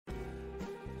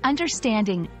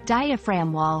Understanding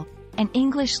Diaphragm Wall, an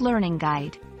English learning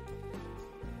guide.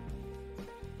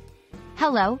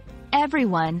 Hello,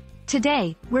 everyone.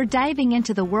 Today, we're diving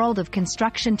into the world of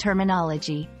construction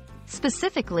terminology.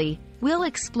 Specifically, we'll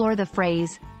explore the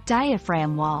phrase,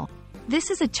 diaphragm wall.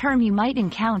 This is a term you might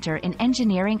encounter in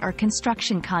engineering or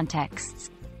construction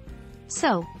contexts.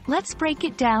 So, let's break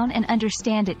it down and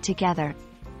understand it together.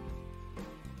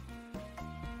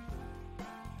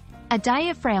 A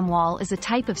diaphragm wall is a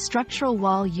type of structural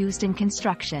wall used in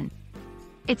construction.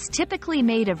 It's typically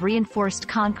made of reinforced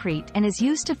concrete and is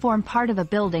used to form part of a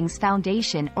building's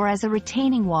foundation or as a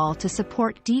retaining wall to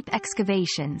support deep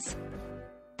excavations.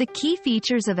 The key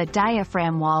features of a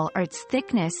diaphragm wall are its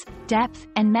thickness, depth,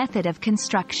 and method of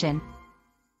construction.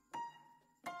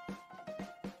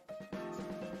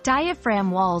 Diaphragm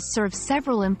walls serve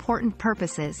several important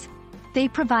purposes. They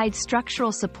provide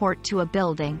structural support to a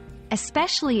building,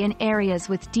 especially in areas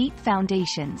with deep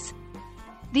foundations.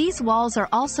 These walls are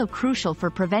also crucial for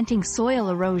preventing soil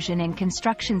erosion in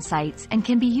construction sites and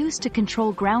can be used to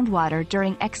control groundwater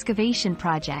during excavation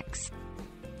projects.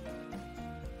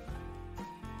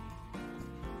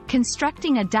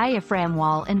 Constructing a diaphragm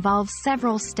wall involves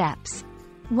several steps.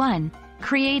 1.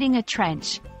 Creating a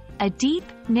trench. A deep,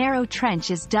 narrow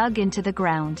trench is dug into the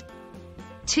ground.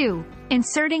 2.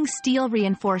 Inserting steel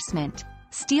reinforcement.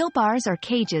 Steel bars or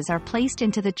cages are placed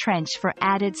into the trench for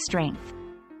added strength.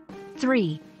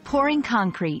 3. Pouring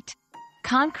concrete.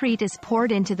 Concrete is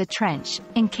poured into the trench,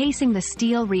 encasing the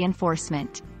steel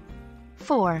reinforcement.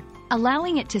 4.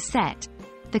 Allowing it to set.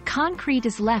 The concrete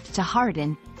is left to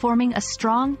harden, forming a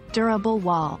strong, durable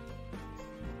wall.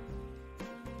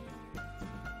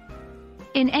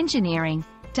 In engineering,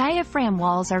 diaphragm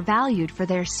walls are valued for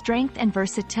their strength and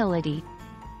versatility.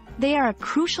 They are a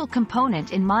crucial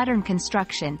component in modern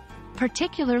construction,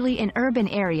 particularly in urban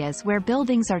areas where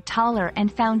buildings are taller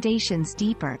and foundations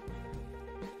deeper.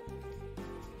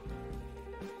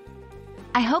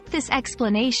 I hope this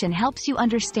explanation helps you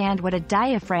understand what a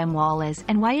diaphragm wall is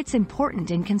and why it's important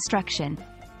in construction.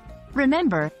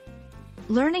 Remember,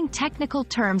 learning technical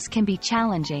terms can be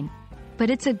challenging, but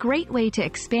it's a great way to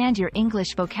expand your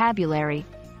English vocabulary,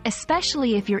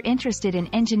 especially if you're interested in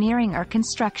engineering or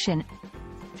construction.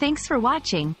 Thanks for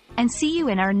watching, and see you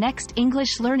in our next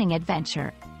English learning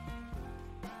adventure.